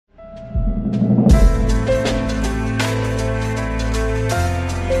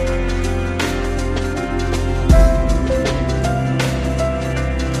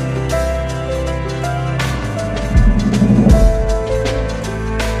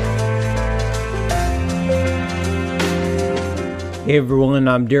Hey everyone,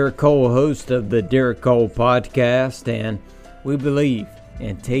 I'm Derek Cole, host of the Derek Cole Podcast, and we believe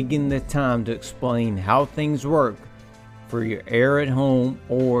in taking the time to explain how things work for your air at home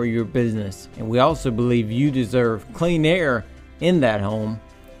or your business. And we also believe you deserve clean air in that home,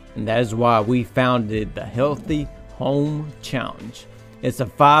 and that is why we founded the Healthy Home Challenge. It's a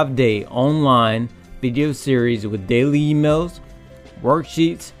 5-day online video series with daily emails,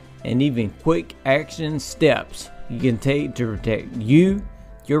 worksheets, and even quick action steps you can take to protect you,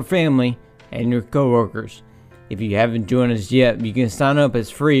 your family, and your coworkers. If you haven't joined us yet, you can sign up as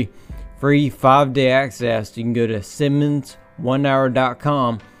free 5-day access. You can go to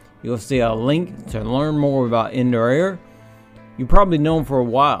SimmonsOneHour.com. You'll see a link to learn more about indoor air. You've probably known for a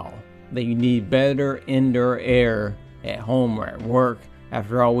while that you need better indoor air at home or at work.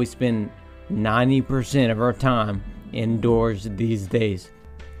 After all, we spend 90% of our time indoors these days.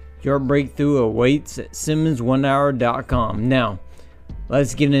 Your breakthrough awaits at SimmonsOneHour.com. Now,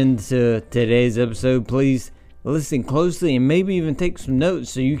 let's get into today's episode. Please listen closely and maybe even take some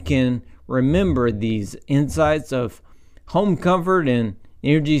notes so you can remember these insights of home comfort and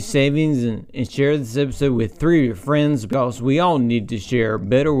energy savings, and share this episode with 3 of your friends, because we all need to share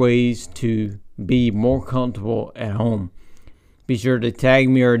better ways to be more comfortable at home. Be sure to tag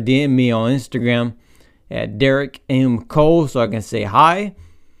me or DM me on Instagram at Derek M. Cole so I can say hi.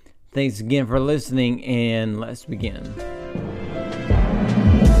 Thanks again for listening, and let's begin.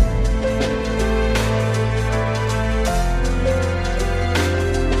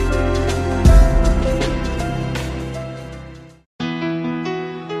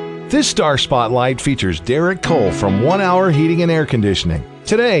 This Star Spotlight features Derek Cole from 1 Hour Heating and Air Conditioning.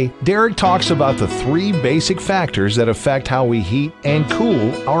 Today, Derek talks about the 3 basic factors that affect how we heat and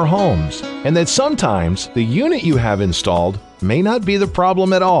cool our homes, and that sometimes the unit you have installed may not be the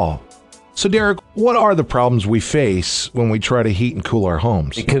problem at all. So Derek, what are the problems we face when we try to heat and cool our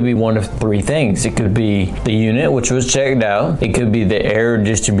homes? It could be one of 3 things. It could be the unit, which was checked out. It could be the air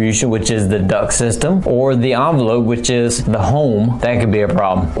distribution, which is the duct system, or the envelope, which is the home. That could be a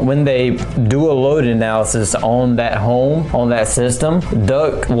problem. When they do a load analysis on that home, on that system,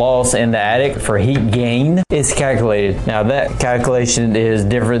 duct loss in the attic for heat gain is calculated. Now that calculation is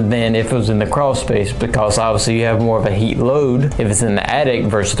different than if it was in the crawl space, because obviously you have more of a heat load if it's in the attic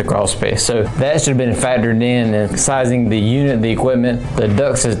versus the crawl space. So that should have been factored in sizing the unit, the equipment, the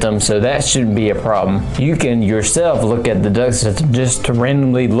duct system, so that shouldn't be a problem. You can yourself look at the duct system, just to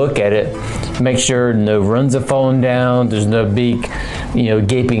randomly look at it, make sure no runs have fallen down, there's no big,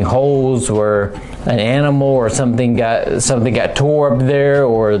 gaping holes where an animal or something got tore up there,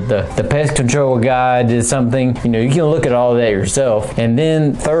 or the pest control guy did something. You can look at all that yourself. And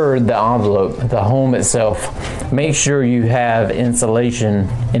then third, the envelope, the home itself. Make sure you have insulation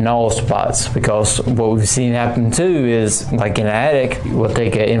in all spots, because what we've seen happen too is, like in an attic, we'll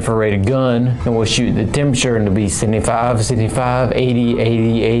take an infrared gun and we'll shoot the temperature, and it'll be 75,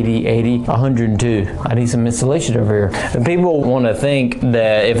 80, 102. I need some insulation over here. And people want to think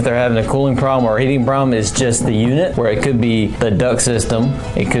that if they're having a cooling problem or heating problem, it's just the unit, where it could be the duct system,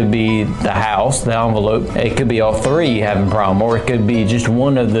 it could be the house, the envelope, it could be all 3 having a problem, or it could be just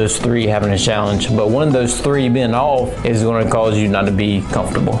one of those 3 having a challenge. But one of those 3 being off is going to cause you not to be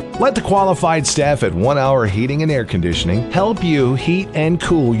comfortable. Let the qualified staff at 1 Hour Heating and Air Conditioning help you heat and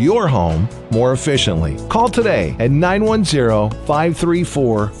cool your home more efficiently. Call today at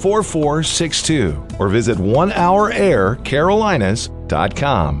 910-534-4462 or visit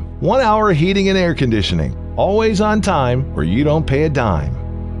 1HourAirCarolinas.com. 1 Hour Heating and Air Conditioning, always on time, where you don't pay a dime.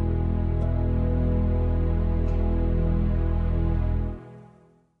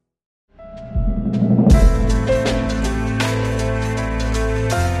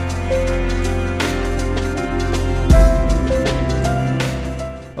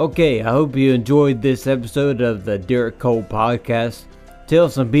 Okay, I hope you enjoyed this episode of the Derek Cole Podcast. Tell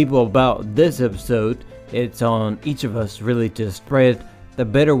some people about this episode. It's on each of us really to spread the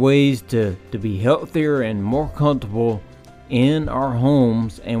better ways to be healthier and more comfortable in our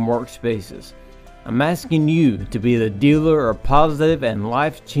homes and workspaces. I'm asking you to be the dealer of positive and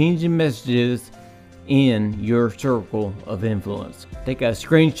life-changing messages in your circle of influence. Take a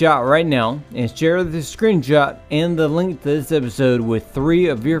screenshot right now and share the screenshot and the link to this episode with 3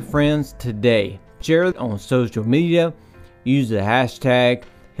 of your friends today. Share it on social media. Use the hashtag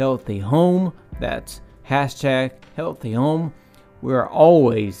HealthyHome. That's hashtag HealthyHome. We're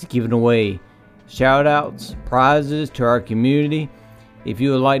always giving away shout outs, prizes to our community. If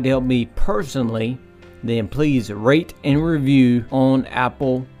you would like to help me personally, then please rate and review on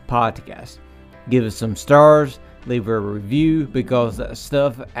Apple Podcasts. Give us some stars, leave a review, because that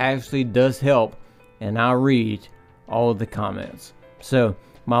stuff actually does help, and I read all the comments. So,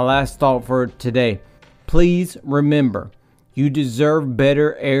 my last thought for today, please remember, you deserve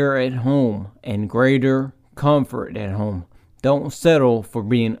better air at home and greater comfort at home. Don't settle for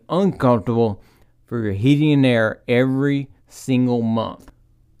being uncomfortable for your heating and air every single month.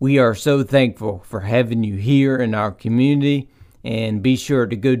 We are so thankful for having you here in our community, and be sure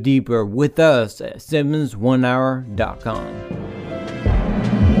to go deeper with us at SimmonsOneHour.com.